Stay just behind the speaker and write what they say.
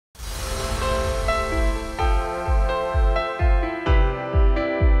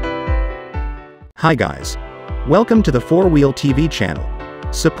Hi guys. Welcome to the 4-Wheel TV channel.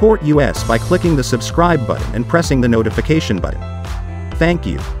 Support us by clicking the subscribe button and pressing the notification button. Thank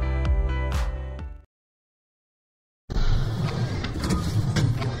you.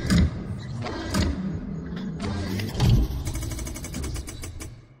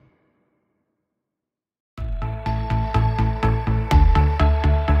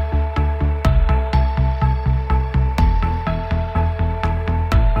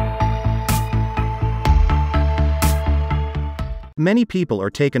 Many people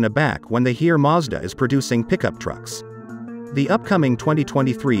are taken aback when they hear Mazda is producing pickup trucks. The upcoming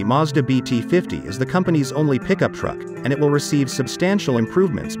 2023 Mazda BT-50 is the company's only pickup truck, and it will receive substantial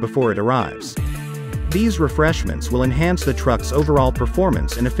improvements before it arrives. These refreshments will enhance the truck's overall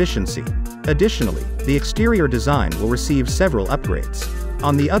performance and efficiency. Additionally, the exterior design will receive several upgrades.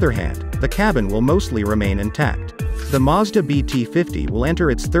 On the other hand, the cabin will mostly remain intact. The Mazda BT-50 will enter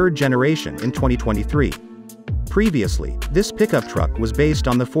its third generation in 2023. Previously, this pickup truck was based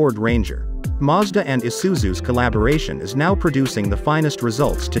on the Ford Ranger. Mazda and Isuzu's collaboration is now producing the finest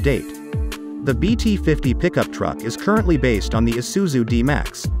results to date. The BT-50 pickup truck is currently based on the Isuzu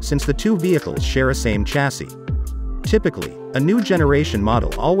D-Max, since the two vehicles share a same chassis. Typically, a new generation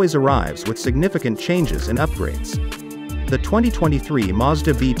model always arrives with significant changes and upgrades. The 2023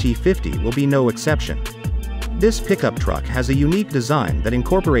 Mazda BT-50 will be no exception. This pickup truck has a unique design that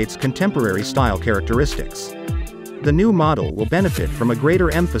incorporates contemporary style characteristics. The new model will benefit from a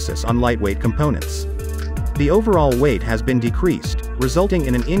greater emphasis on lightweight components. The overall weight has been decreased, resulting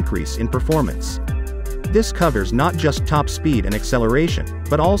in an increase in performance. This covers not just top speed and acceleration,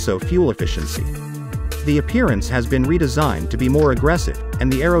 but also fuel efficiency. The appearance has been redesigned to be more aggressive,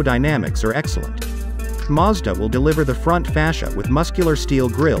 and the aerodynamics are excellent. Mazda will deliver the front fascia with muscular steel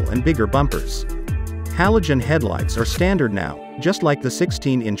grille and bigger bumpers. Halogen headlights are standard now, just like the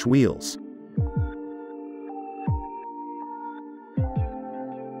 16-inch wheels.